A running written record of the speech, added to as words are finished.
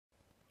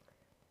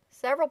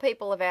Several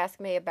people have asked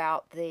me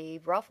about the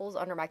ruffles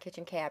under my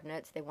kitchen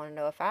cabinets. They want to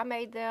know if I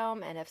made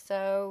them, and if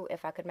so,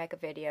 if I could make a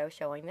video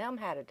showing them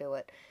how to do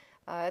it.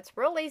 It's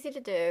real easy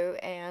to do,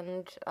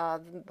 and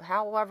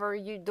however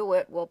you do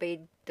it will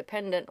be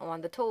dependent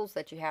on the tools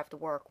that you have to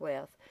work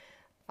with.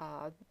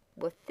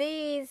 With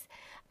these,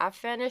 I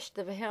finished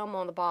the hem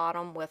on the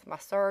bottom with my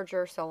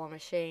serger sewing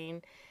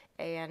machine.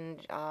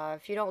 And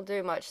if you don't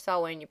do much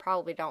sewing, you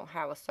probably don't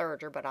have a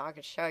serger, but I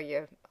could show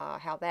you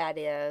how that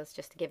is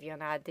just to give you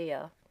an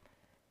idea.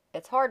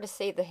 It's hard to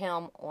see the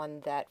hem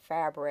on that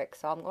fabric,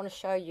 so I'm going to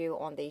show you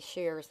on these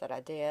shears that I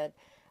did.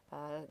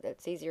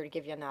 It's easier to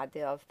give you an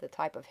idea of the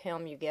type of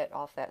hem you get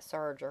off that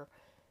serger.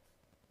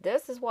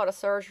 This is what a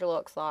serger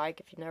looks like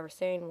if you've never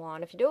seen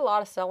one. If you do a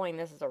lot of sewing,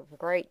 this is a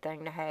great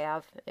thing to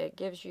have. It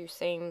gives you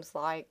seams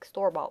like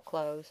store-bought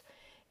clothes.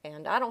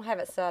 And I don't have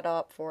it set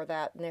up for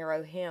that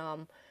narrow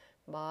hem,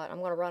 but I'm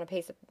going to run a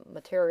piece of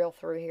material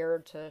through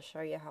here to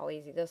show you how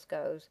easy this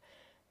goes.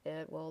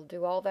 It will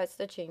do all that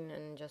stitching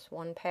in just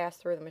one pass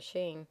through the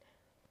machine.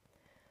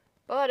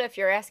 But if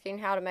you're asking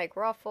how to make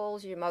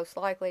ruffles, you most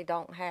likely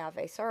don't have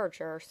a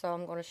serger, so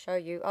I'm going to show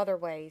you other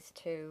ways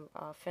to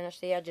finish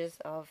the edges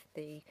of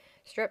the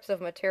strips of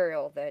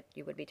material that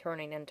you would be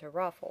turning into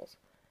ruffles.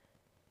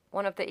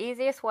 One of the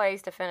easiest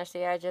ways to finish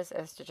the edges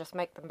is to just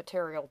make the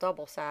material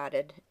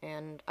double-sided,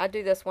 and I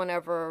do this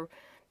whenever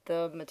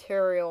the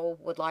material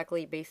would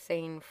likely be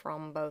seen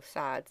from both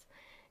sides,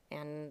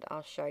 and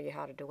I'll show you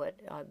how to do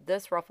it.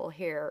 This ruffle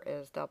here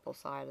is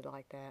double-sided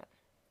like that.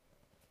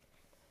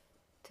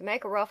 To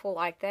make a ruffle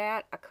like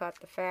that, I cut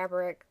the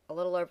fabric a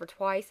little over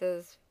twice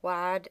as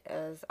wide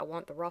as I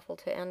want the ruffle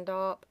to end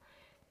up,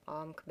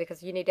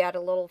 because you need to add a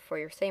little for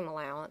your seam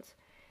allowance.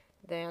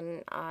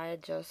 Then I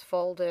just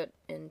fold it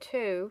in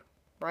two,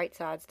 right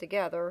sides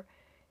together,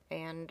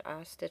 and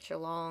I stitch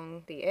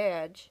along the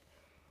edge.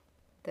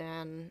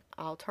 Then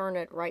I'll turn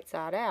it right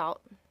side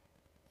out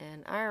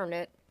and iron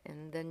it,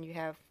 and then you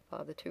have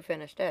the two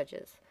finished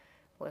edges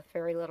with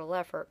very little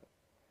effort.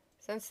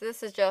 Since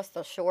this is just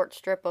a short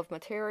strip of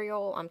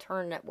material, I'm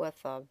turning it with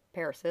a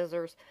pair of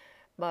scissors,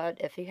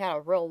 but if you had a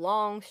real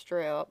long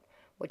strip,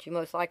 which you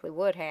most likely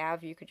would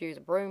have, you could use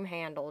a broom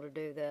handle to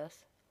do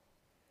this.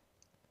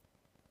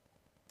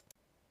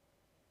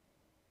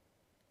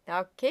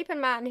 Now keep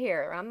in mind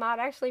here, I'm not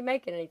actually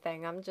making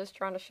anything, I'm just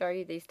trying to show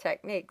you these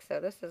techniques, so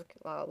this is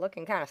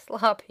looking kind of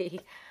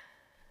sloppy.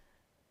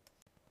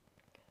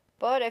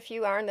 But if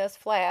you iron this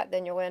flat,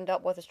 then you'll end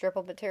up with a strip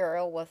of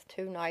material with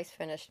two nice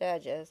finished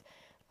edges.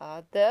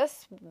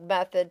 This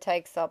method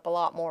takes up a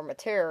lot more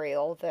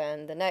material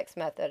than the next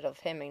method of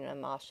hemming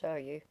them I'll show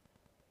you.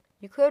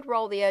 You could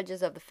roll the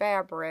edges of the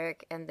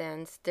fabric and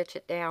then stitch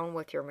it down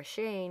with your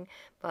machine,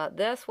 but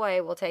this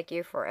way will take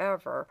you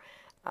forever.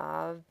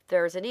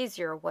 There's an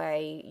easier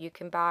way. You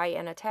can buy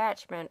an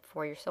attachment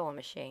for your sewing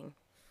machine.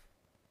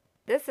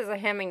 This is a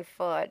hemming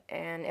foot,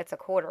 and it's a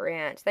 1/4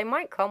 inch. They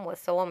might come with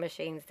sewing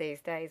machines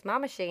these days. My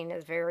machine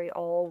is very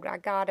old. I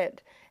got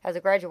it as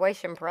a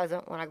graduation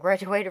present when I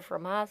graduated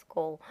from high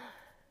school.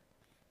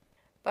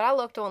 But I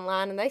looked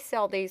online, and they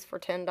sell these for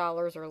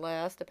 $10 or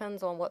less.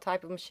 Depends on what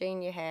type of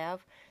machine you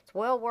have. It's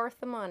well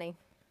worth the money.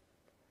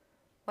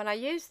 When I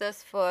use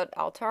this foot,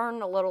 I'll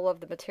turn a little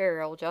of the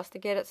material just to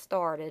get it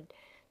started.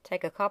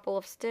 Take a couple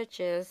of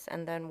stitches,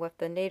 and then with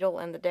the needle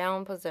in the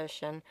down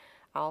position,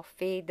 I'll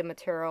feed the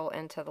material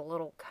into the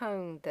little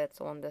cone that's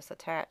on this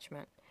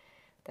attachment.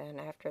 Then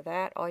after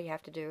that, all you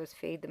have to do is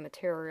feed the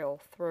material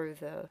through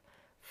the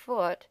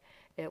foot.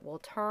 It will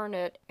turn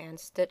it and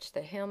stitch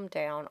the hem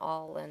down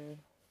all in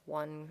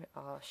one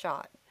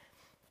shot.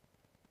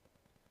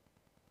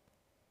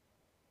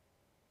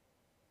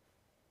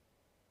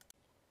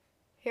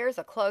 Here's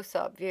a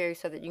close-up view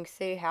so that you can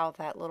see how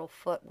that little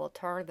foot will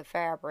turn the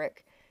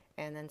fabric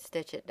and then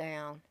stitch it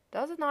down.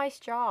 Does a nice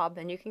job,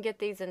 and you can get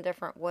these in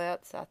different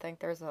widths. I think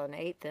there's an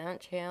 1/8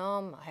 inch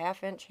hem, a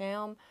 1/2 inch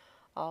hem,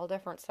 all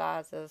different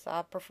sizes.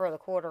 I prefer the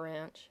 1/4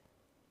 inch.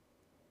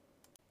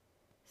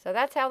 So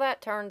that's how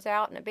that turns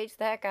out, and it beats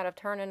the heck out of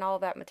turning all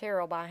that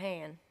material by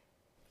hand.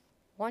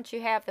 Once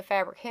you have the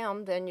fabric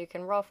hemmed, then you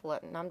can ruffle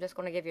it, and I'm just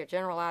going to give you a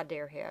general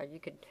idea here. You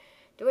could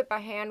do it by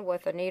hand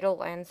with a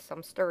needle and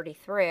some sturdy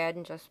thread,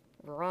 and just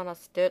run a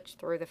stitch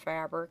through the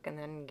fabric and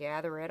then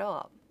gather it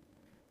up.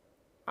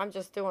 I'm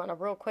just doing a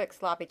real quick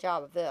sloppy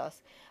job of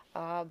this.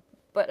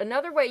 But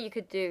another way you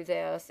could do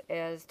this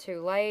is to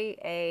lay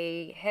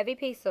a heavy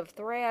piece of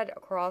thread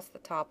across the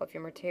top of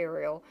your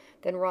material,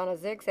 then run a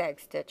zigzag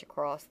stitch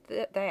across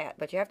that.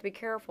 But you have to be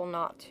careful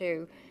not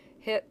to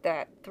hit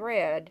that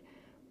thread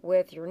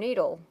with your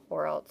needle,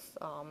 or else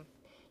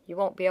you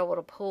won't be able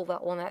to pull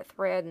that on that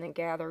thread and then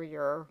gather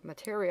your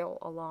material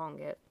along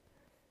it.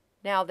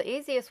 Now the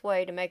easiest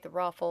way to make the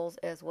ruffles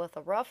is with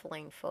a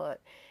ruffling foot,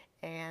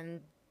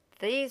 and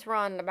these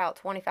run about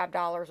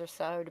 $25 or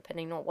so,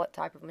 depending on what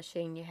type of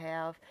machine you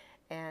have,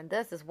 and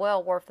this is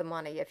well worth the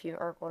money if you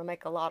are going to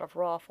make a lot of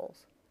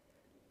ruffles.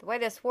 The way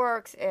this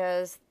works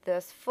is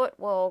this foot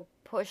will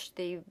push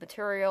the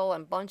material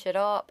and bunch it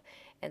up,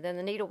 and then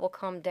the needle will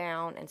come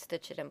down and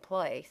stitch it in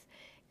place.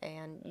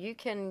 And you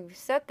can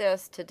set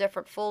this to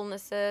different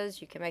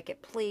fullnesses. You can make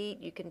it pleat.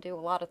 You can do a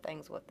lot of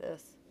things with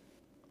this.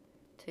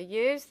 To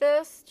use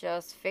this,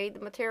 just feed the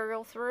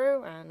material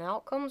through and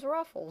out comes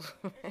Ruffles.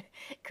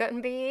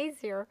 Couldn't be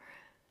easier.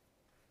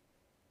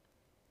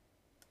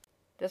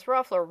 This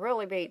ruffler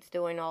really beats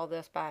doing all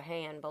this by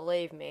hand,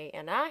 believe me.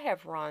 And I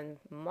have run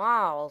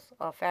miles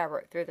of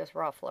fabric through this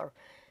ruffler.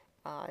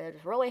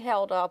 It's really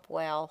held up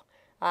well.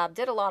 I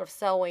did a lot of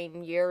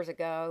sewing years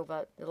ago,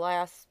 but the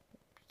last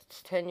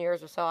 10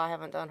 years or so I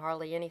haven't done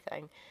hardly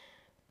anything.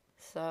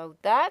 So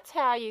that's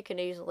how you can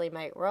easily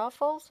make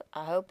ruffles.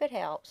 I hope it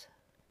helps.